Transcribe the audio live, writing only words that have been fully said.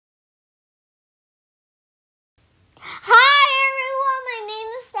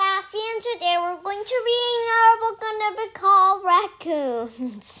going to be in our book going to be called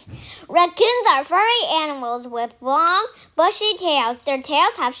Raccoons. Raccoons are furry animals with long, bushy tails. Their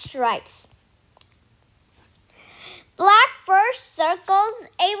tails have stripes. Black fur circles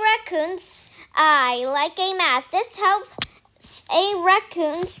a raccoon's eye like a mask. This helps a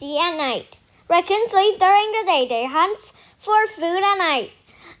raccoon see at night. Raccoons sleep during the day. They hunt for food at night.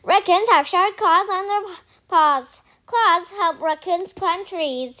 Raccoons have sharp claws on their paws. Claws help raccoons climb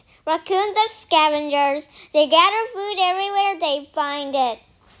trees. Raccoons are scavengers. They gather food everywhere they find it.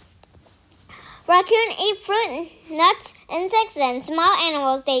 Raccoons eat fruit, nuts, insects, and small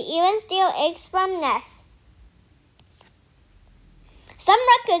animals. They even steal eggs from nests. Some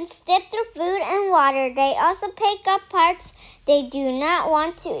raccoons dip through food and water. They also pick up parts they do not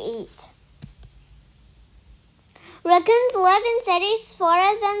want to eat. Raccoons live in cities,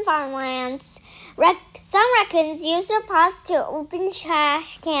 forests, and farmlands. Some raccoons use their paws to open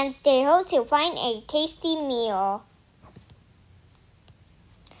trash cans they hold to find a tasty meal.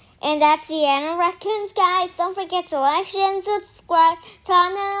 And that's the end of Raccoons, guys. Don't forget to like, share, and subscribe. Turn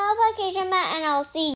on the notification bell, and I'll see you.